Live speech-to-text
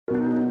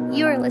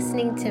You are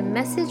listening to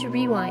Message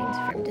Rewind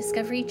from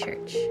Discovery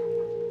Church.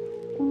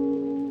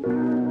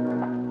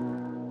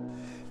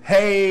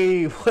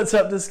 Hey, what's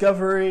up,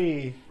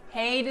 Discovery?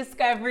 Hey,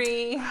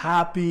 Discovery.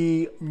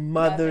 Happy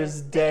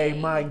Mother's Day.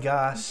 My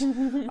gosh.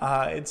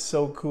 It's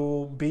so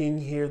cool being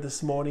here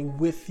this morning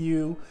with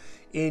you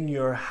in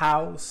your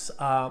house.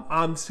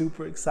 I'm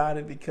super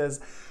excited because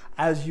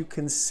as you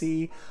can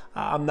see,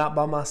 I'm not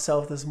by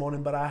myself this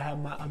morning, but I have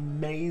my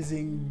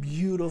amazing,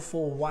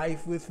 beautiful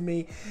wife with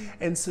me.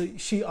 And so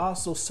she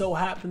also so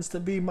happens to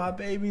be my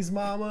baby's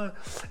mama.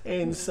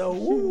 And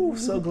so,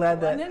 so glad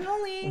that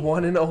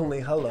one and only,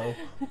 hello.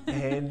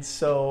 And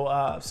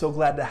so, so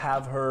glad to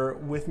have her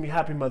with me.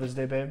 Happy Mother's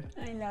Day, babe.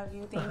 I love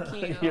you. Thank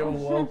you. You're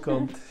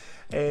welcome.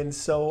 And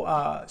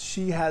so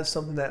she has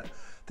something that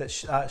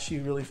she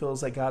really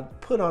feels like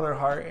God put on her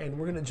heart, and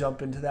we're going to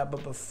jump into that.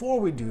 But before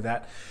we do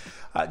that,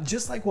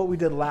 just like what we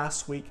did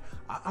last week,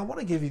 I want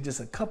to give you just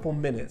a couple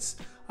minutes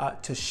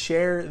to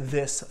share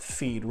this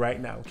feed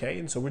right now, okay?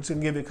 And so we're just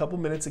going to give you a couple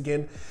minutes.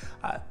 Again,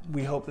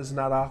 we hope this is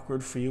not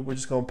awkward for you. We're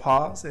just going to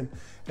pause, and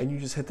you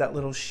just hit that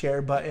little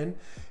share button,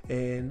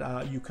 and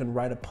you can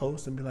write a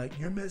post and be like,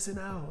 you're missing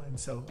out. And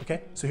so,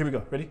 okay? So here we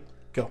go. Ready?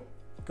 Go.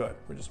 Go ahead.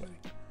 We're just waiting.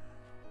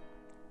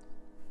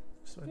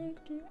 I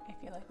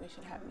feel like we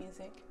should have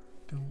music.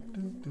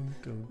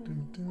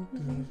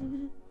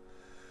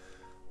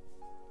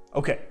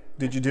 Okay,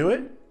 did you do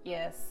it?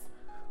 Yes.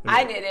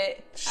 I did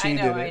it. I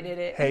know I did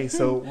it. Hey,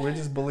 so we're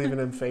just believing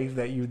in faith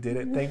that you did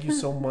it. Thank you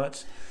so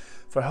much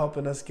for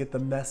helping us get the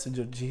message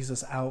of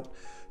Jesus out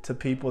to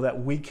people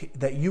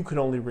that you can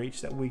only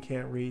reach, that we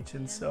can't reach.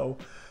 And so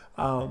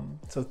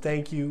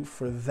thank you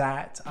for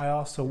that. I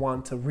also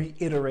want to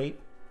reiterate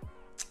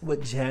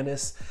what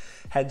Janice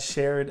had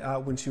shared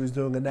when she was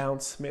doing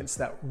announcements,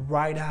 that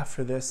right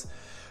after this,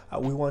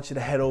 we want you to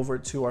head over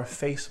to our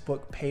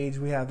Facebook page.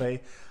 We have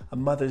a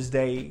Mother's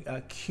Day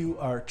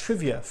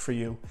trivia for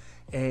you.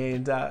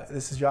 And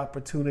this is your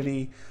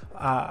opportunity.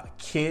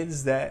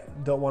 Kids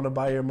that don't want to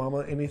buy your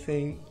mama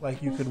anything,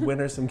 like you could win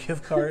her some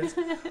gift cards.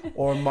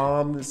 Or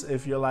moms,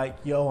 if you're like,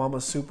 yo, I'm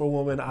a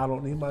superwoman, I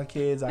don't need my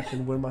kids, I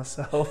can win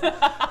myself.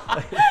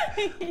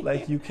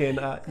 like you can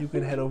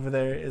head over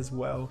there as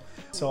well.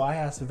 So I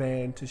asked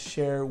Van to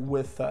share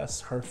with us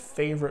her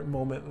favorite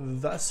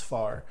moment thus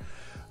far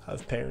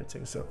of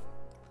parenting. So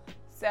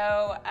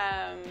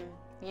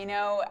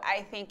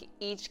I think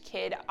each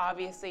kid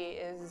obviously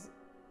is,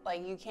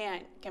 like, you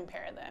can't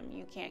compare them.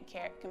 You can't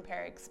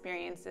compare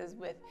experiences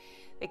with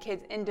the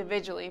kids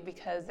individually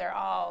because they're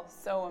all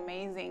so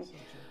amazing.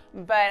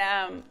 But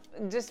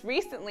just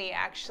recently,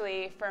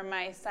 actually, for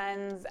my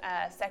son's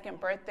second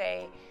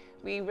birthday,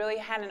 we really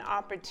had an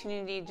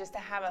opportunity just to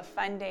have a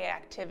fun day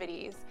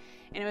activities.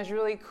 And it was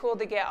really cool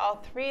to get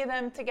all three of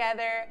them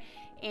together,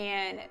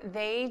 and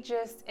they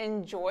just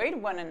enjoyed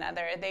one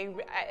another.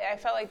 I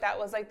felt like that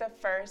was like the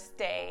first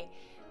day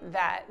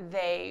that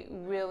they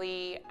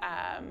really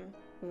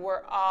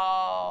were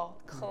all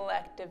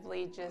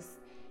collectively just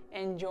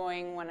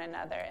enjoying one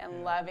another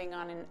and loving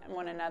on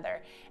one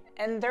another.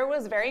 And there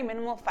was very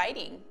minimal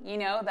fighting,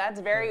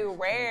 that's very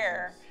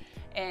rare.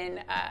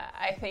 And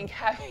I think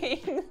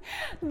having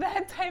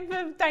that type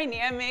of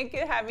dynamic,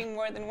 having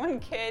more than one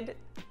kid,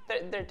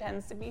 there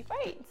tends to be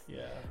fights.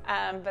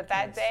 Yeah. But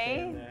that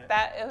day,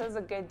 it was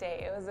a good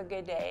day. It was a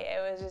good day.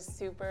 It was just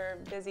super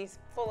busy,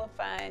 full of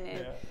fun,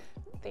 and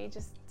they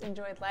just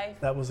enjoyed life.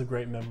 That was a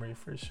great memory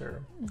for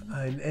sure.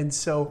 Mm-hmm. And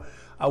so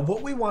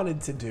what we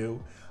wanted to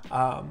do,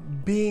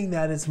 being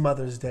that it's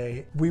Mother's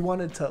Day, we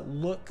wanted to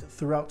look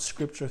throughout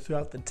Scripture,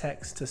 throughout the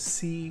text, to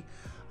see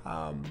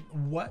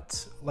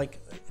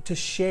to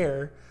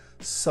share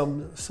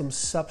some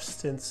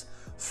substance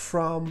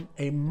from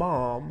a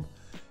mom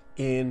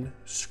in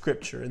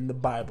Scripture, in the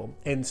Bible.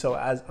 And so,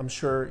 as I'm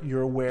sure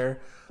you're aware,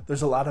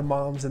 there's a lot of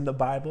moms in the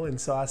Bible. And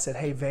so I said,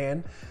 hey,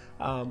 Van,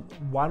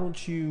 why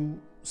don't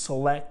you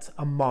select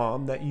a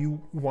mom that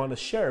you want to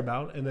share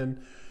about, and then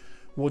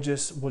we'll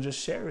just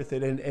share with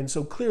it. And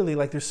so clearly,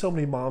 like, there's so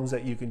many moms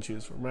that you can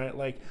choose from, right?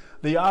 Like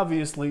the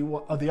obvious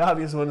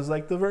one is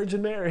like the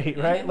Virgin Mary,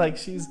 right? Like,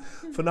 she's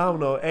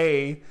phenomenal.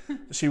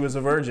 She was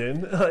a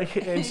virgin,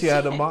 and she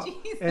had a mom,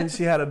 and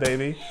she had a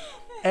baby,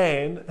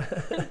 and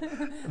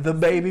the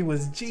baby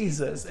was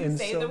Jesus, who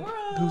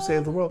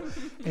saved the world.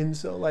 And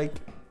so, like,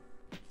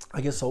 I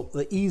guess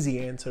the easy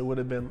answer would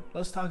have been,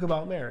 let's talk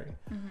about Mary.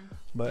 Mm-hmm.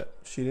 But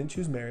she didn't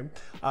choose Mary.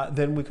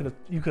 Then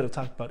you could have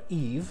talked about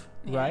Eve,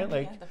 right?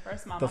 Like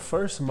the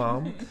first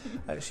mom.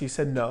 She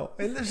said no.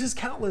 And there's just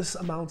countless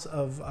amounts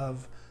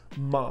of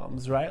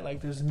moms, right?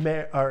 Like there's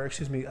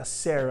a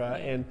Sarah,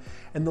 and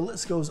the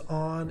list goes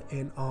on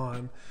and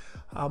on.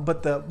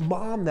 But the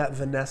mom that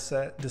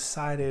Vanessa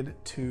decided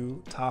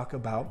to talk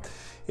about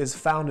is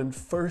found in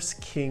 1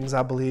 Kings,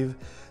 I believe,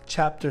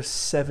 chapter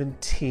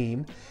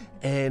 17.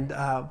 And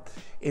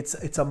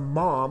it's a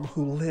mom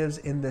who lives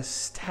in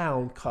this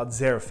town called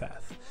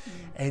Zarephath.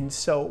 And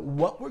so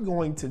what we're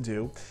going to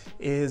do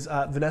is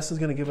Vanessa's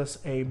going to give us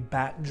a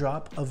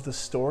backdrop of the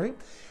story.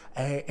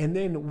 And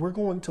then we're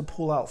going to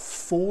pull out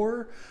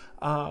four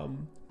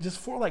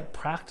like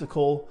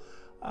practical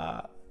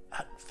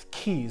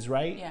keys,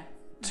 right? Yeah.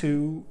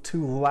 To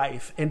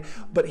life.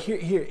 But here,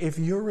 if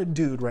you're a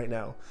dude right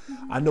now,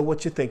 I know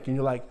what you're thinking.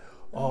 You're like,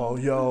 oh,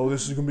 yo,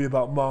 this is gonna be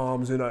about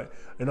moms, and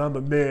I'm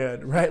a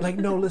man, right? Like,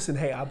 no, listen,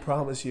 hey, I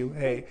promise you,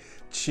 hey,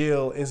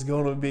 chill, it's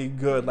gonna be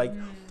good. Like,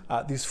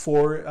 these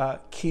 4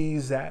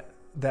 keys that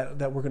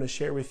we're gonna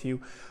share with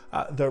you,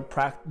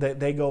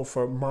 they go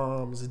for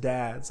moms,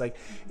 dads, like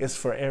it's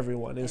for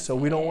everyone. And so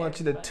we don't want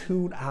you to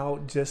tune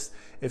out just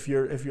if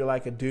you're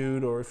like a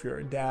dude or if you're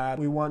a dad.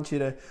 We want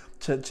you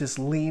to just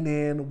lean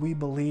in. We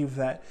believe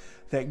that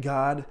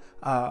God,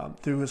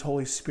 through His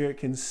Holy Spirit,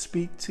 can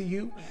speak to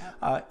you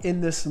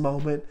in this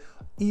moment,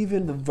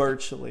 even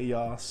virtually,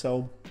 y'all.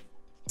 So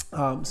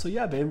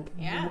yeah, babe,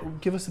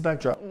 give us the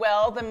backdrop.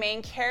 Well, the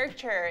main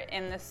character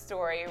in this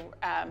story,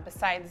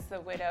 besides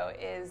the widow,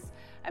 is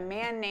a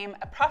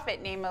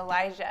prophet named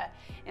Elijah.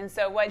 And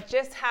so what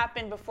just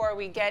happened before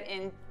we get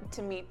in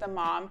to meet the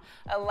mom,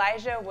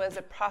 Elijah was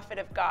a prophet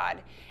of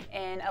God.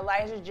 And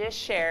Elijah just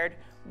shared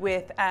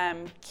with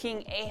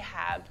King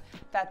Ahab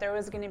that there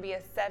was going to be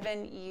a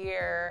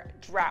 7-year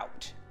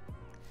drought.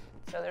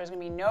 So there's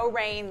going to be no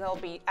rain, there'll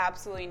be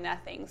absolutely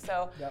nothing.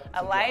 So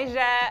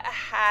Elijah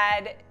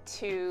had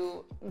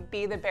to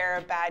be the bearer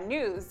of bad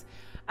news.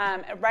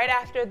 Right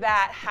after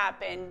that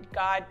happened,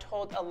 God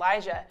told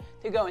Elijah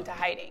to go into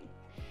hiding.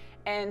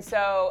 And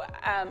so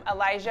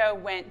Elijah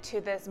went to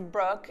this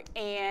brook,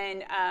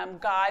 and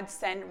God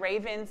sent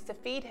ravens to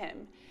feed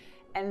him.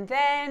 And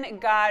then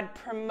God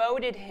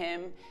promoted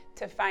him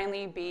to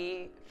finally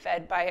be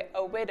fed by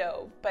a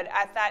widow. But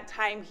at that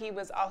time, He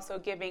was also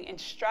giving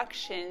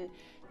instruction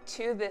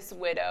to this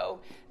widow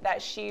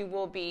that she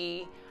will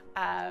be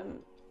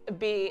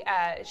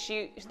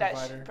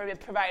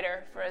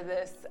provider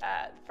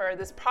for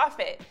this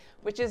prophet,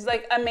 which is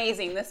like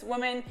amazing. This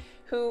woman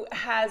who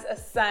has a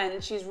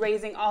son, she's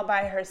raising all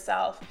by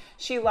herself.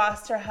 She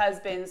lost her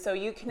husband, so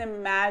you can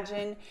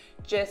imagine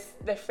just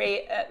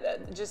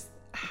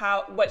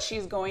what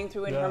she's going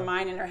through in her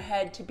mind and her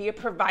head to be a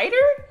provider.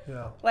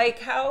 Yeah. Like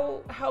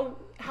how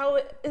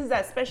is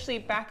that? Especially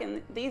back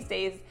in these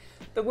days,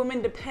 the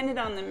woman depended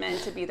on the men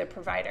to be the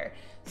provider.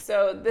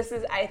 So this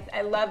is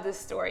I love this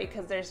story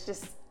because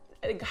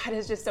God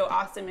is just so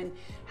awesome in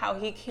how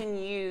He can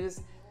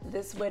use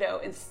this widow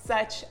in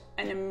such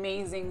an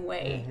amazing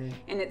way,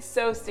 and it's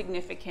so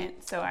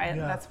significant. So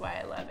that's why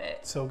I love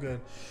it. So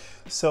good.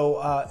 So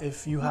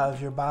if you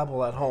have your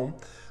Bible at home,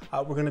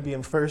 we're going to be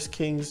in 1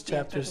 Kings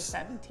chapter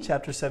 17.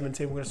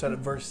 We're going to start at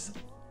verse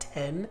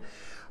 10,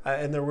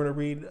 and then we're going to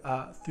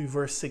read through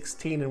verse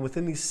 16. And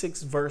within these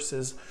 6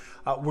 verses,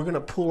 we're going to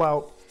pull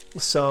out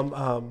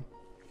some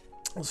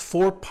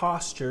 4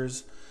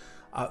 postures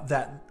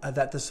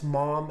that this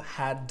mom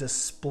had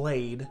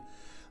displayed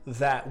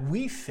that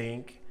we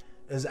think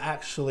is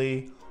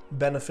actually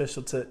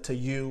beneficial to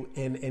you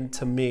and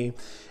to me.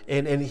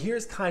 And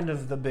here's kind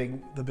of the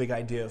big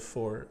idea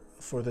for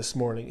this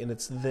morning, and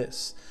it's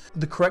this: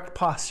 the correct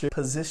posture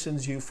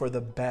positions you for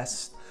the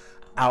best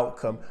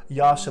outcome.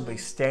 Y'all should be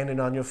standing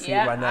on your feet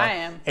right now. I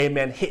am.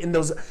 Amen. Hitting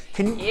those.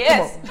 Can you?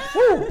 Yes.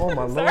 Come on. Woo. Oh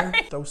my Lord.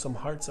 Throw some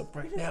hearts up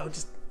right now.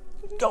 Just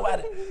go at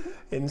it.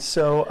 And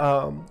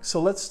so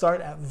let's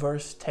start at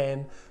verse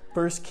 10.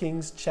 1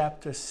 Kings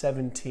chapter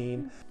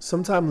 17.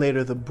 Sometime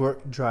later, the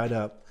brook dried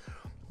up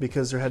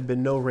because there had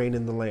been no rain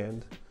in the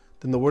land.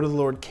 Then the word of the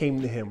Lord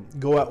came to him: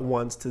 go at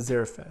once to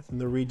Zarephath in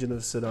the region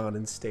of Sidon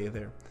and stay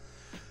there.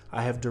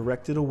 I have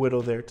directed a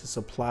widow there to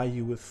supply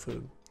you with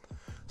food.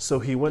 So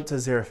he went to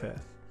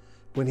Zarephath.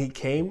 When he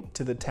came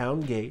to the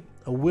town gate,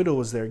 a widow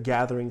was there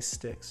gathering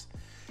sticks.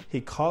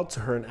 He called to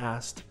her and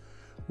asked,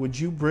 would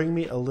you bring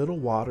me a little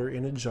water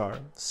in a jar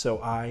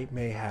so I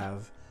may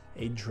have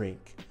a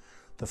drink?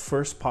 The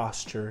first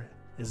posture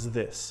is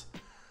this: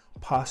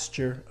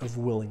 posture of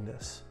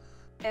willingness.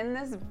 In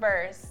this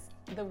verse,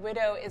 the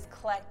widow is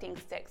collecting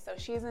sticks. So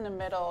she's in the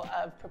middle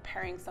of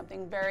preparing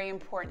something very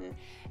important.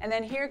 And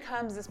then here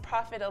comes this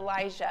prophet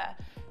Elijah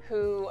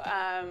who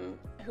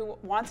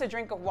wants a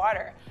drink of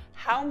water.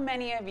 How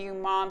many of you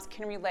moms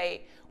can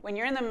relate when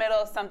you're in the middle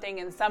of something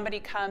and somebody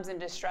comes and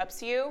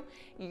disrupts you,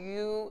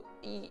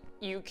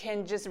 you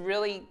can just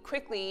really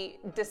quickly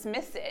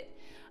dismiss it.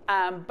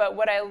 But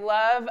what I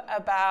love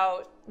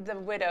about the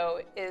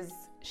widow is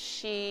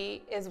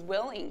she is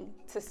willing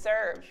to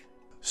serve.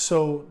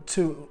 So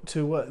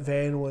to what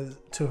Van was,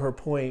 to her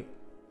point,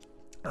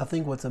 I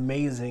think what's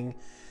amazing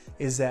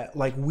is that,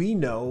 like, we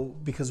know,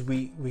 because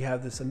we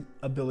have this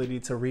ability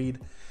to read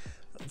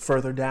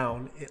further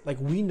down, like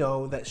we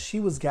know that she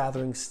was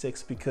gathering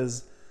sticks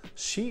because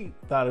she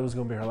thought it was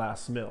going to be her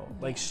last meal.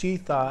 Like she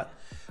thought,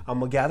 I'm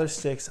going to gather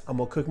sticks, I'm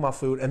going to cook my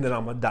food, and then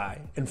I'm going to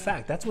die. In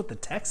fact, that's what the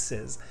text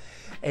says.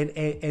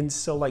 And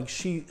so like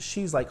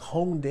she's like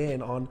honed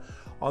in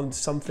on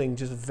something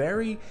just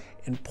very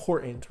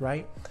important,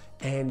 right?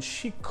 And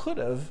she could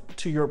have,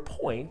 to your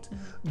point,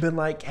 been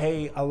like,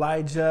 hey,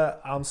 Elijah,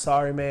 I'm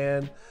sorry,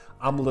 man.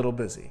 I'm a little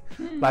busy.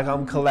 Like,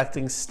 I'm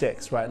collecting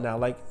sticks right now.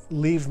 Like,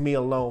 leave me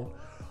alone.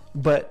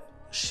 But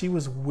she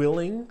was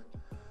willing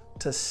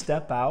to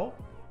step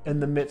out in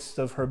the midst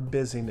of her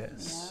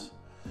busyness.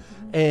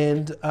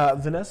 And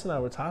Vanessa and I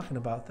were talking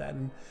about that,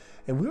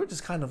 and we were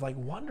just kind of like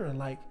wondering,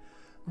 like,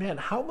 man,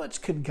 how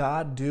much could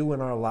God do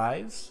in our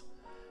lives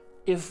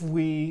if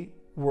we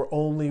were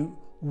only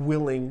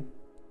willing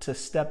to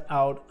step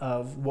out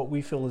of what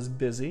we feel is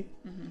busy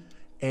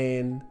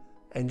and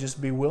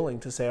just be willing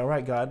to say, all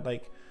right, God,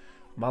 like,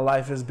 my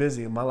life is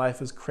busy, my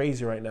life is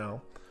crazy right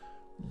now,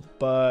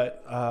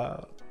 but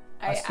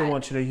I still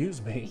want you to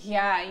use me.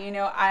 Yeah, you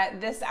know,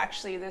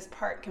 this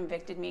part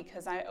convicted me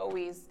because I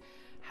always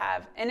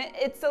have, and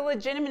it's a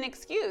legitimate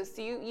excuse.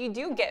 You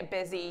do get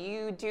busy.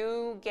 You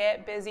do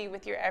get busy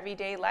with your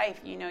everyday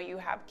life. You know, you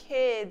have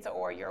kids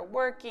or you're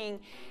working,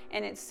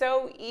 and it's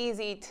so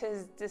easy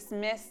to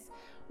dismiss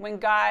when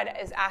God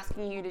is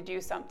asking you to do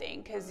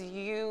something because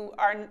you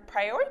are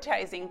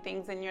prioritizing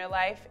things in your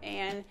life,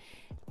 and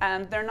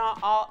they're not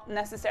all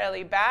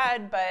necessarily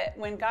bad, but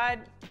when God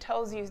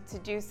tells you to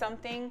do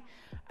something,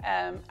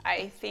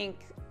 I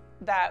think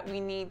that we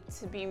need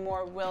to be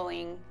more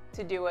willing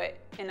to do it.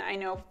 And I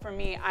know for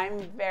me, I'm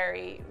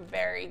very,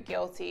 very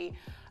guilty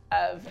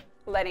of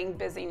letting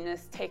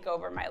busyness take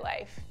over my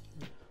life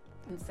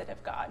instead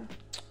of God.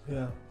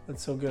 Yeah,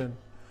 that's so good.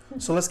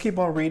 So let's keep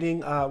on reading.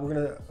 We're going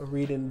to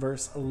read in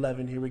verse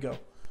 11. Here we go.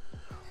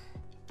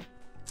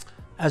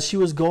 As she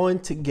was going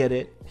to get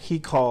it, he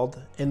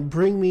called, "And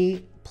bring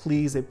me,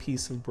 please, a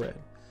piece of bread."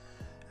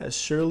 "As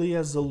surely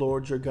as the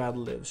Lord your God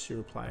lives," she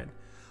replied,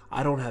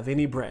 "I don't have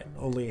any bread,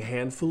 only a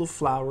handful of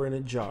flour in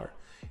a jar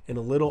and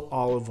a little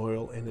olive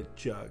oil in a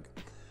jug.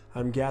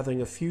 I'm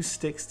gathering a few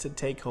sticks to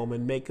take home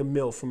and make a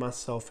meal for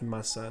myself and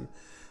my son,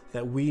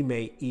 that we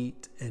may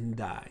eat and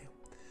die."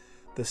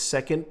 The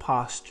second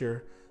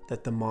posture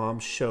that the mom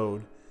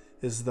showed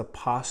is the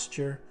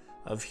posture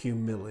of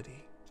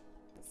humility.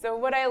 So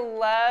what I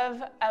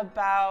love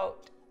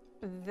about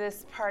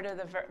this part of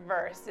the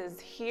verse is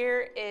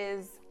here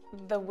is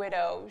the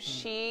widow.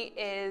 She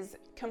is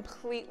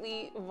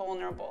completely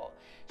vulnerable.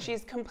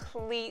 She's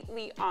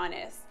completely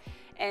honest.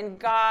 And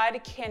God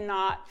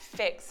cannot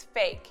fix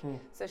fake.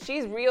 So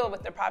she's real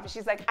with the prophet.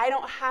 She's like, I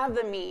don't have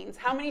the means.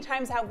 How many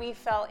times have we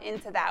fell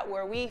into that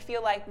where we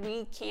feel like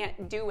we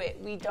can't do it?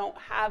 We don't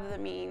have the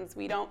means.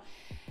 We don't.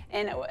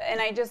 And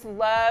I just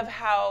love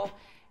how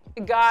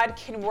God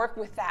can work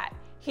with that.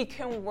 He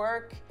can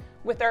work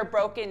with our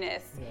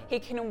brokenness. Yeah. He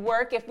can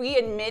work, if we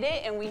admit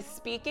it and we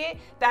speak it,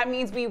 that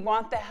means we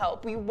want the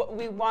help. We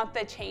want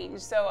the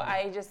change. So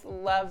I just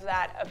love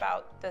that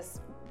about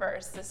this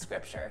verse, this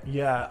scripture.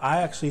 Yeah,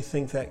 I actually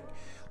think that,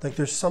 like,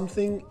 there's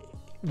something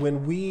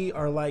when we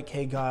are like,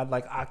 hey, God,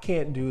 like, I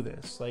can't do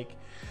this. Like,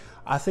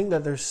 I think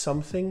that there's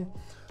something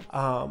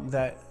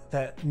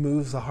that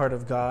moves the heart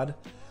of God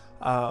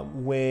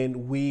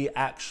when we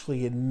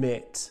actually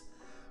admit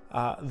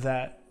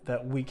that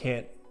we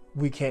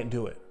can't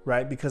do it,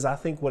 right? Because I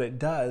think what it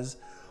does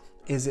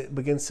is it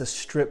begins to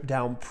strip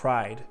down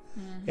pride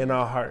in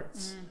our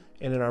hearts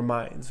and in our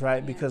minds,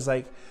 right? Yeah. Because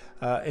like,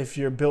 if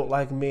you're built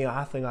like me,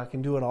 I think I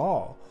can do it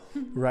all,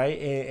 right?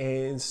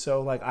 And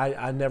so like,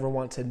 I never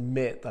want to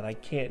admit that I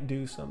can't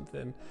do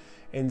something.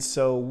 And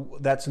so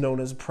that's known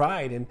as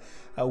pride. And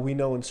we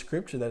know in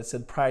scripture that it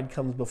said pride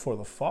comes before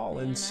the fall.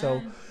 Amen. And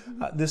so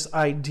this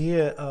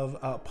idea of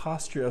a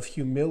posture of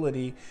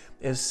humility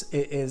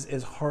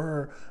is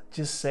her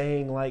just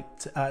saying like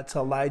to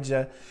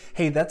Elijah,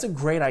 hey, that's a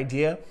great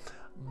idea,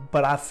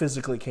 but I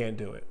physically can't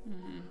do it.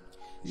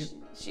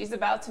 She's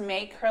about to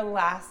make her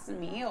last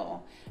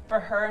meal for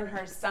her and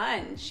her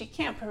son. She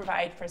can't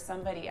provide for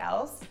somebody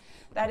else.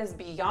 That is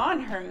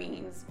beyond her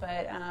means.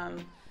 But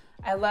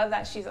I love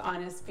that she's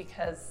honest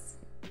because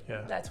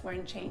that's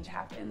when change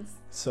happens.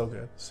 So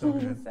good, so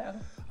good. So.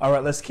 All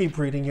right, let's keep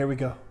reading. Here we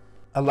go.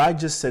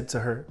 Elijah said to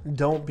her,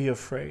 "Don't be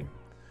afraid.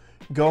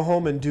 Go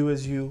home and do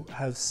as you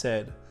have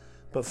said.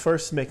 But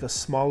first make a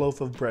small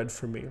loaf of bread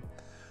for me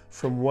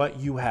from what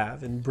you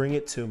have and bring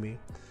it to me.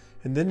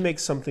 And then make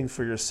something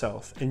for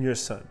yourself and your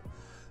son.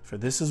 For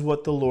this is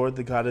what the Lord,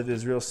 the God of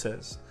Israel,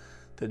 says.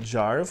 The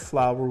jar of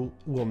flour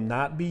will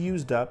not be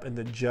used up, and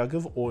the jug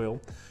of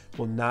oil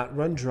will not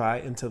run dry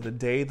until the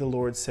day the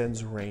Lord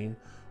sends rain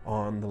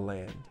on the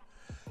land."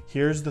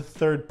 Here's the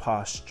third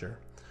posture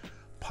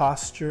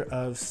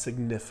of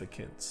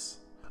significance.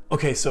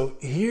 Okay, so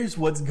here's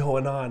what's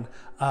going on.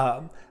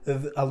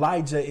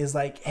 Elijah is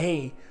like,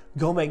 hey,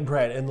 go make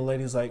bread. And the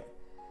lady's like,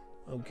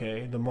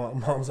 okay. The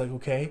mom's like,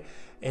 okay.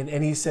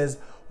 And he says,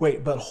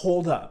 wait, but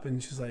hold up.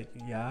 And she's like,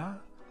 yeah.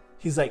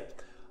 He's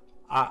like,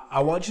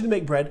 I want you to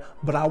make bread,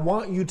 but I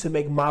want you to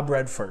make my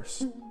bread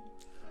first.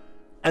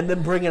 And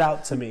then bring it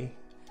out to me.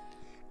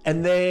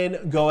 And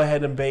then go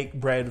ahead and bake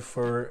bread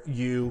for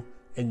you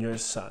and your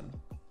son.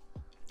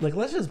 Like,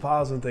 let's just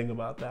pause and think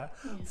about that.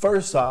 Yeah.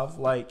 First off,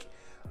 like,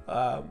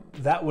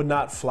 that would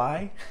not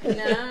fly.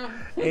 No.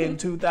 In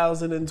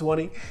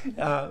 2020.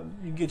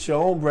 You get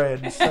your own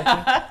bread.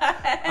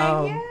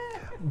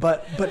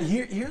 But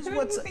here's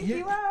what's Who do you think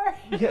you are?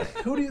 Yeah,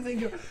 who do you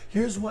think you're?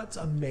 Here's what's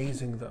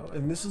amazing though,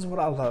 and this is what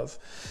I love.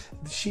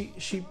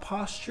 She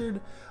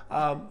postured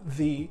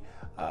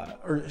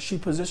or she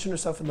positioned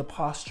herself in the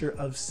posture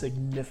of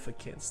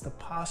significance. The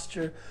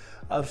posture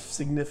of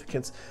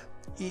significance.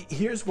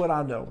 Here's what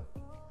I know: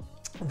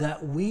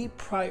 that we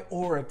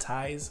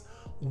prioritize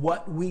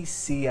what we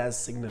see as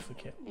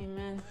significant.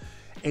 Amen.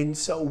 And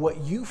so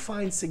what you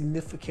find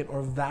significant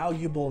or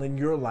valuable in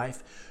your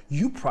life,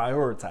 you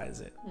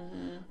prioritize it,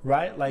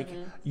 right? Like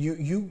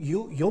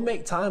you'll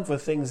make time for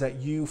things that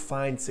you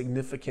find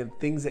significant,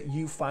 things that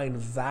you find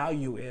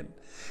value in.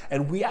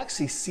 And we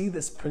actually see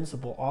this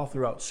principle all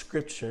throughout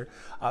Scripture,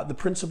 the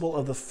principle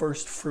of the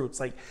first fruits,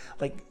 like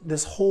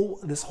this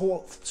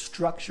whole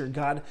structure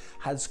God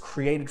has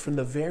created from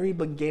the very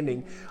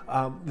beginning,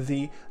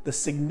 the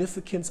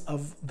significance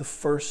of the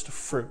first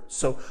fruit.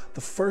 So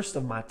the first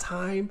of my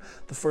time,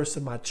 the first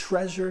of my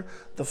treasure,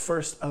 the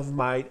first of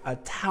my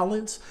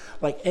talents,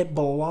 like it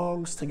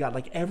belongs to God.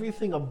 Like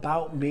everything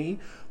about me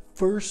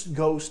first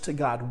goes to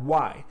God.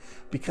 Why?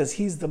 Because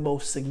He's the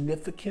most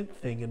significant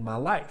thing in my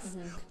life.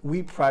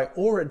 We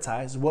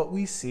prioritize what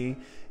we see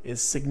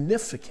is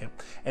significant.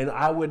 And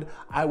I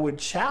would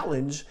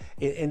challenge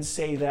and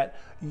say that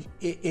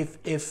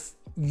if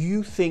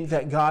you think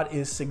that God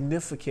is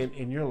significant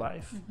in your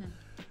life,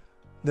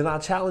 then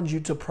I'll challenge you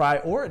to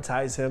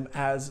prioritize Him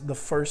as the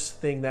first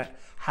thing that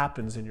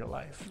happens in your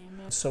life.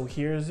 Amen. So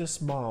here's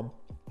this mom.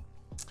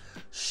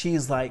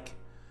 She's like,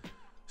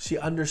 she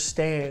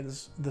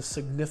understands the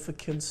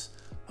significance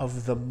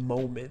of the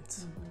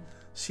moment.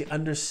 She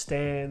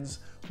understands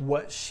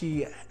what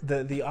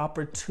the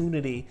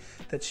opportunity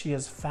that she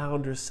has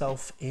found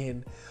herself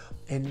in.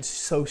 And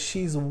so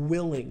she's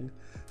willing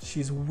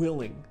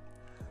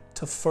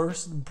to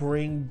first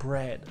bring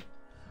bread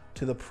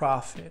to the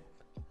prophet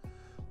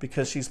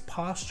because she's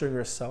posturing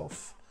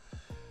herself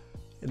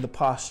in the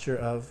posture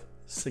of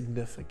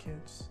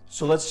significance.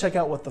 So let's check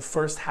out what the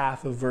first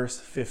half of verse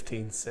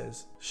 15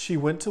 says. She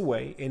went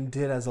away and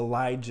did as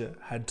Elijah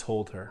had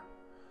told her.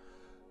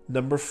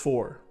 Number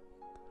 4,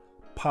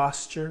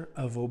 posture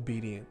of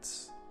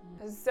obedience.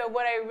 So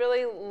what I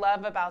really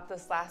love about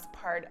this last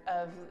part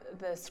of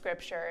the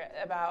scripture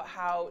about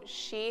how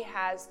she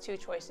has two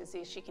choices.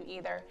 She can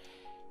either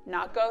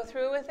not go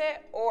through with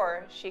it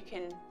or she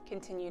can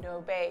continue to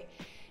obey.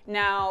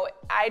 Now,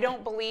 I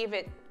don't believe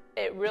it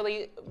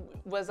really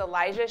was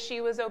Elijah she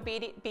was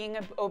being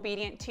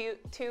obedient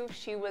to.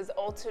 She was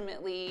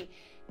ultimately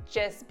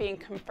just being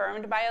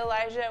confirmed by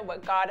Elijah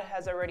what God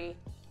has already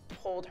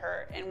told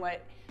her and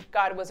what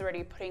God was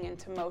already putting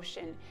into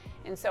motion.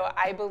 And so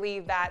I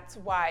believe that's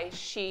why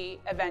she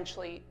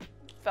eventually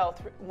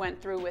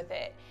went through with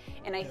it.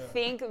 And I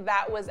think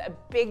that was a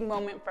big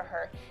moment for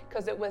her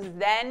because it was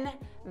then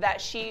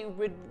that she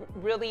would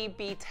really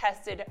be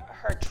tested,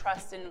 her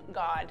trust in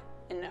God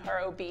and her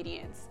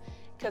obedience.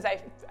 Because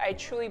I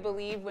truly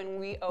believe when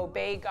we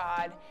obey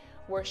God,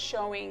 we're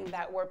showing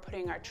that we're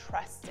putting our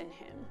trust in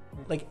Him.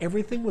 Like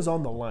everything was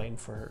on the line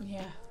for her.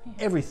 Yeah.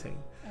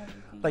 Everything.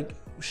 Like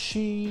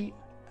she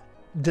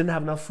didn't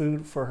have enough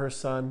food for her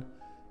son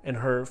and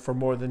her for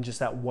more than just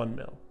that one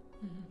meal.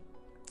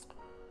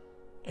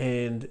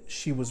 And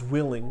she was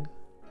willing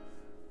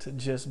to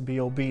just be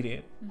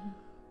obedient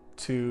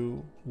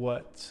to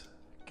what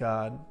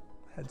God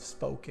had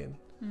spoken.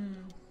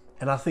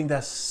 And I think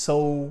that's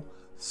so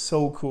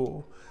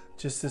cool.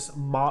 Just this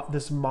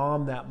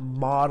mom that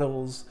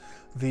models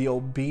the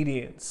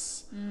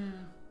obedience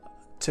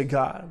to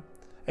God.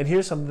 And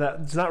here's something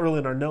that's not really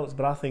in our notes,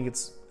 but I think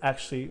it's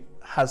actually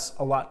has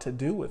a lot to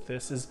do with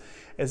this is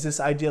this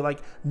idea, like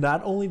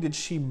not only did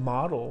she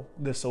model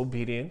this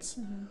obedience,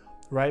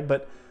 right?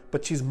 But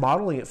she's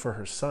modeling it for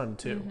her son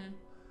too.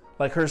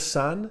 Like her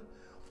son,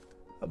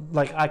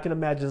 like I can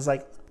imagine is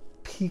like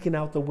peeking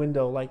out the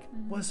window, like,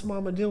 what's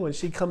mama doing?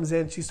 She comes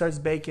in, she starts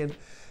baking.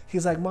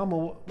 He's like,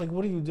 Mama, like,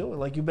 what are you doing?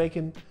 Like, you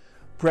baking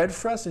bread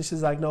for us? And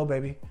she's like, no,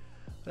 baby.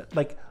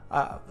 Like,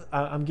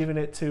 I'm giving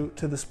it to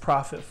this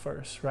prophet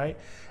first, right?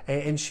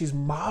 And she's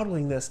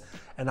modeling this.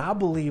 And I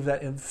believe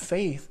that in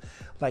faith,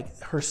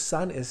 like, her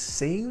son is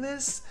seeing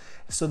this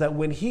so that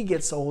when he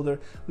gets older,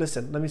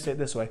 listen, let me say it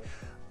this way.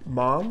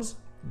 Moms,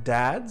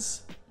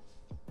 dads,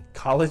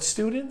 college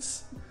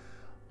students,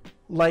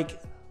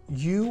 like,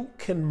 you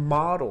can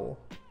model,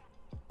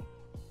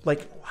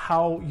 like,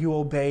 how you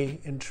obey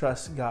and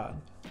trust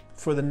God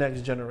for the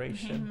next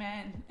generation.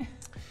 Amen.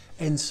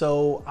 And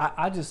so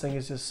I just think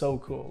it's just so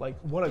cool. Like,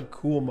 what a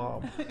cool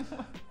mom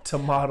to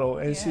model.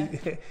 And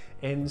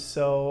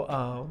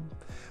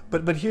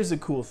but here's the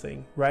cool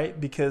thing,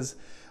 right? Because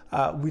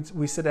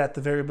we said at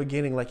the very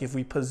beginning, like if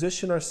we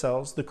position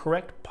ourselves, the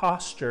correct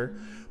posture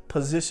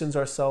positions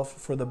ourselves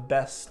for the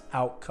best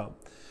outcome.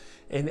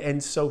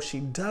 And so she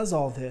does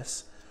all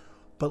this.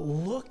 But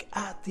look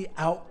at the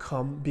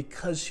outcome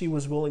because she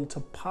was willing to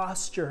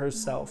posture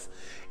herself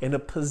in a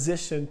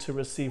position to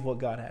receive what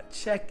God had.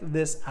 Check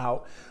this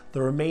out,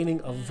 the remaining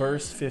of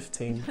verse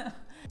 15.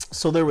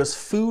 So there was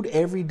food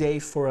every day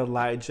for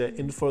Elijah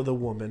and for the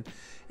woman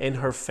and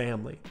her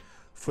family,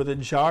 For the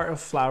jar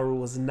of flour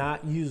was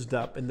not used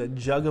up, and the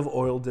jug of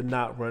oil did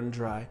not run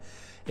dry,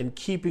 in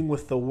keeping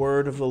with the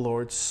word of the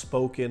Lord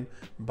spoken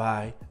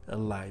by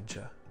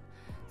Elijah.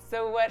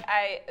 So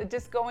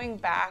just going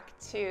back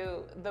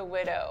to the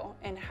widow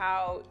and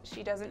how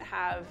she doesn't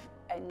have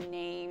a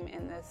name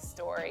in this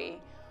story,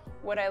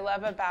 what I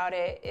love about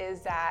it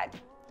is that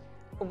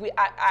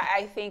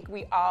I think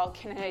we all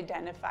can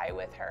identify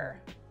with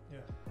her. Yeah.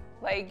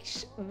 Like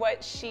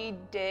what she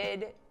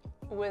did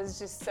was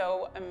just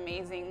so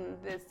amazing.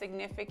 The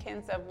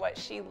significance of what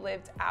she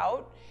lived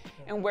out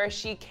and where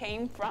she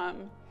came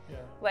from. Yeah.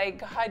 Like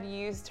God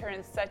used her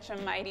in such a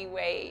mighty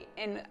way,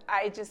 and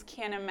I just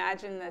can't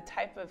imagine the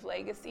type of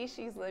legacy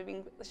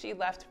she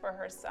left for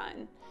her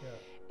son.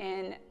 Yeah.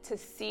 And to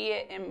see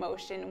it in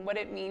motion, what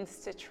it means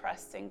to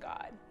trust in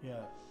God.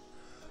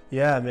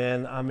 Yeah,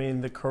 man. I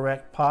mean, the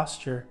correct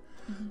posture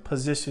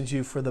positions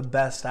you for the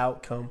best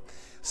outcome.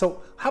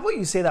 So how about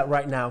you say that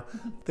right now?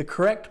 The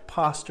correct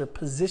posture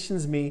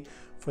positions me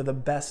for the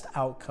best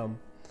outcome.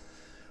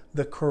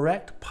 The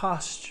correct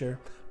posture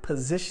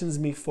positions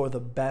me for the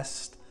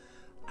best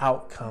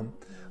outcome.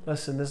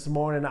 Listen, this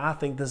morning, I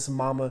think this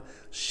mama,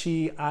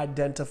 she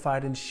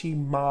identified and she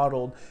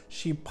modeled,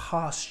 she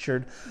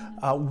postured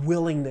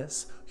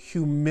willingness,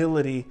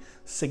 humility,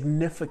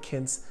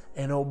 significance,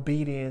 and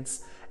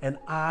obedience. And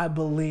I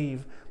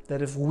believe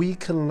that if we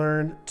can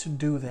learn to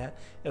do that,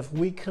 if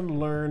we can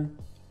learn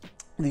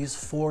these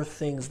four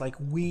things, like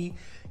we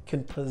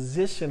can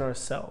position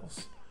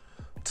ourselves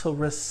to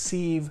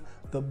receive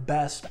the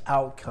best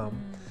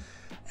outcome.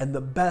 And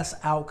the best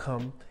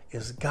outcome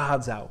is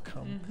God's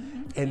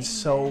outcome. And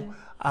so,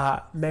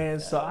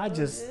 man,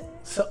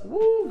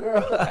 woo,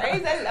 girl.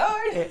 Praise the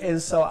Lord.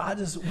 And so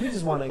we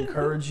just want to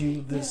encourage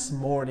you this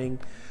morning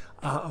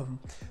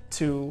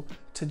to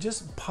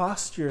just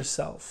posture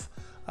yourself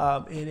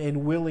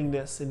in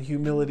willingness and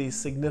humility,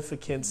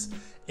 significance,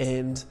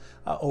 and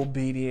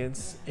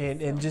obedience,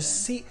 and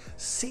just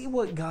see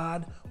what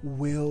God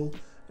will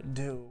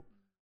do.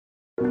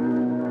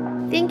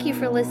 Thank you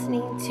for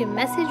listening to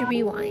Message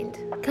Rewind.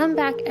 Come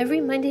back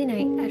every Monday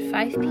night at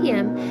 5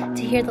 p.m.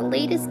 to hear the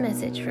latest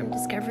message from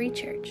Discovery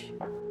Church.